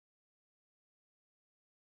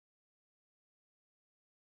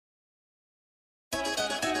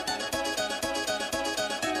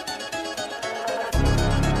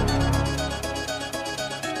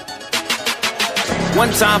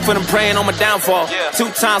1 time for them praying on my downfall. 2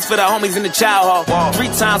 times for the homies in the child hall. 3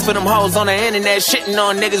 times for them hoes on the internet shitting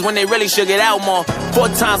on niggas when they really should get out more. 4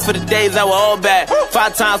 times for the days that were all bad.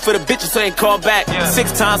 5 times for the bitches who ain't called back.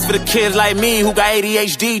 6 times for the kids like me who got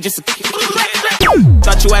ADHD just to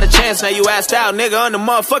thought you had a chance, now you asked out. Nigga, I'm the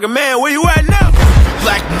motherfucking man, where you at now?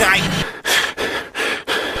 Black Knight.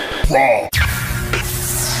 Raw.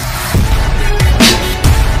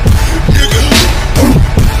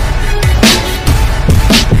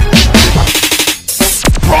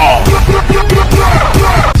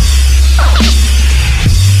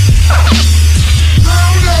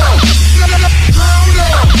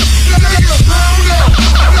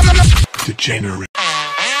 Degenerate.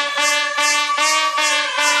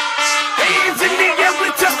 Hands in the air, we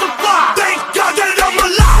testify. Thank God that I'm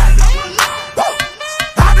alive.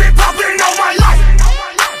 I've been popping all my life.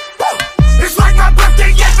 It's like my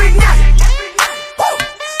birthday every night.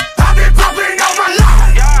 I've been popping all my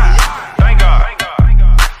life. Thank God. Thank God. Thank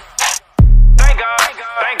God.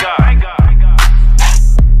 Thank God. Thank God.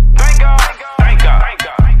 Thank God. Thank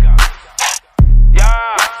God. Thank God.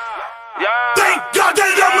 Yeah. Thank God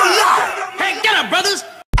that I'm alive. Hey, get up, brothers.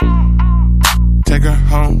 Take her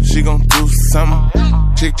home, she gon' do something.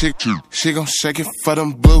 Chick, she gon' shake it for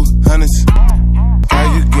them blue hunnids. How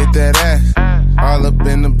you get that ass? All up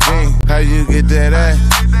in them jeans. How you get that ass?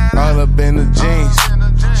 All up in the jeans.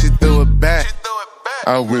 She threw it back.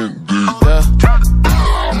 I went deep.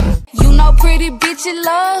 You know pretty bitches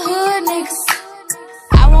love hood niggas.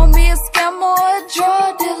 I want me a scammer or a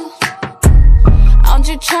drug dealer. I'm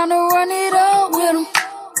just tryna run it up with him.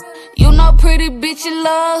 You know pretty bitches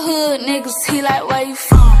love hood niggas. He like, where you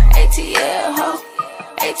from? ATL ho,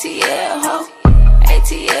 ATL ho,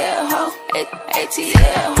 ATL ho,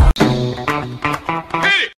 ATL ho.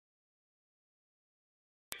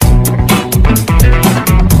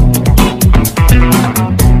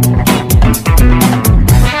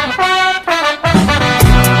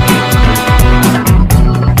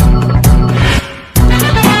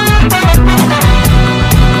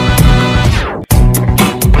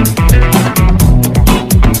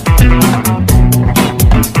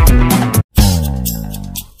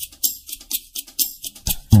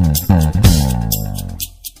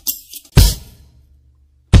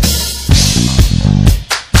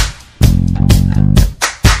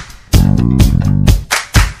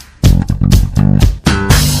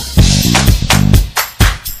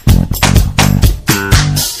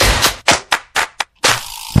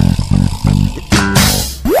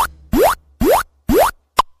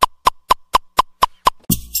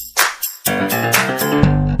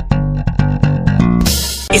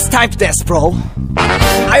 It's time to dance, bro.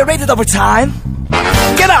 Are you ready to overtime?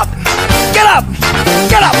 Get up! Get up!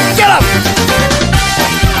 Get up! Get up!